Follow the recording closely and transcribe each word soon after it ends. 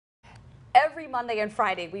Every Monday and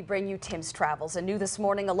Friday, we bring you Tim's Travels. And new this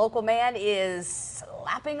morning, a local man is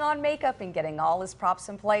slapping on makeup and getting all his props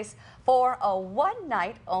in place for a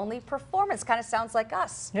one-night-only performance. Kind of sounds like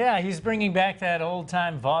us. Yeah, he's bringing back that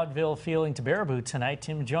old-time vaudeville feeling to Baraboo tonight.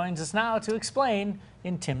 Tim joins us now to explain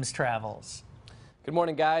in Tim's Travels. Good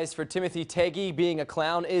morning, guys. For Timothy Tegge, being a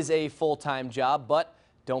clown is a full-time job, but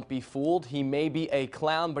don't be fooled. He may be a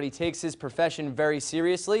clown, but he takes his profession very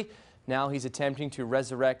seriously. Now he's attempting to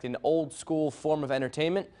resurrect an old-school form of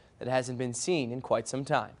entertainment that hasn't been seen in quite some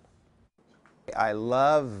time. I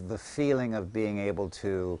love the feeling of being able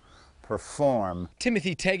to perform.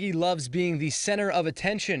 Timothy Tegge loves being the center of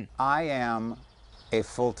attention. I am a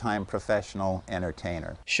full-time professional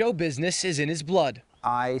entertainer. Show business is in his blood.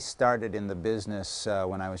 I started in the business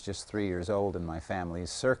when I was just 3 years old in my family's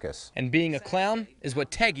circus. And being a clown is what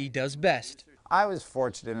Tegge does best. I was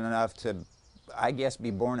fortunate enough to, I guess,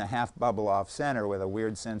 be born a half bubble off center with a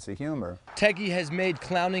weird sense of humor. Tegge has made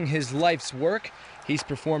clowning his life's work. He's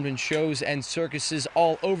performed in shows and circuses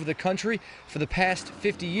all over the country for the past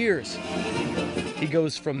 50 years. He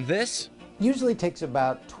goes from this. Usually takes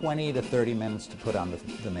about 20 to 30 minutes to put on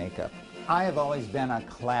the makeup. I have always been a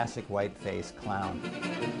classic white-faced clown.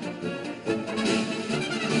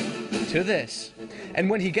 To this. And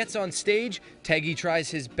when he gets on stage, Tegge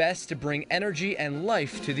tries his best to bring energy and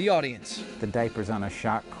life to the audience. The diaper's on a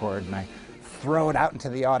shock cord and I throw it out into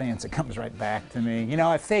the audience. It comes right back to me. You know,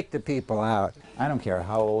 I fake the people out. I don't care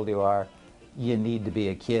how old you are, you need to be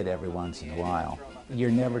a kid every once in a while.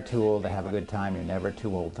 You're never too old to have a good time. You're never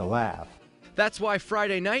too old to laugh. That's why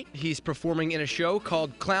Friday night he's performing in a show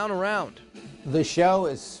called Clownaround. The show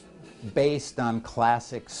is based on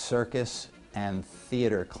classic circus and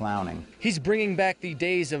theater clowning. He's bringing back the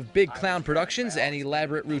days of big clown productions and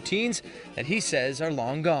elaborate routines that he says are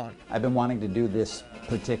long gone. I've been wanting to do this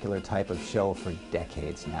particular type of show for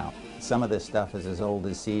decades now. Some of this stuff is as old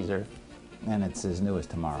as Caesar, and it's as new as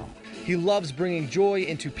tomorrow. He loves bringing joy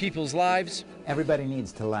into people's lives. Everybody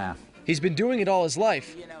needs to laugh. He's been doing it all his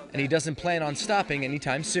life, and he doesn't plan on stopping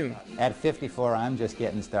anytime soon. At 54, I'm just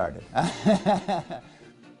getting started.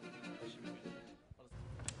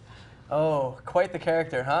 Oh, quite the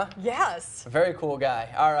character, huh? Yes. Very cool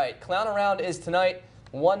guy. All right, Clownaround is tonight,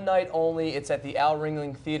 one night only. It's at the Al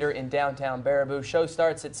Ringling Theater in downtown Baraboo. Show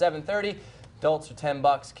starts at 7:30. Adults are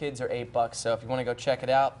 $10, kids are $8. So if you want to go check it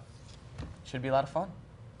out, should be a lot of fun.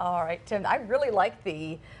 All right, Tim, I really like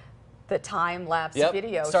the time-lapse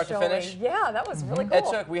video start showing. to finish. Yeah, that was really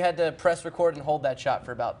cool. We had to press record and hold that shot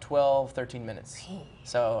for about 12, 13 minutes.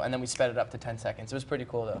 So, and then we sped it up to 10 seconds. It was pretty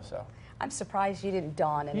cool though, so. I'm surprised you didn't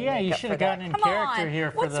don any Yeah, makeup you should have for that. gotten in Come character on.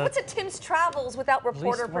 here for What's a Tim's Travels without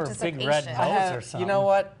reporter wear participation? big red bows or something. You know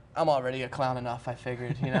what? I'm already a clown enough, I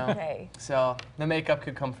figured, you know. Okay. So the makeup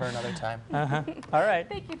could come for another time. All right.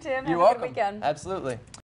 Thank you, Tim. You're Have a welcome. good weekend. Absolutely.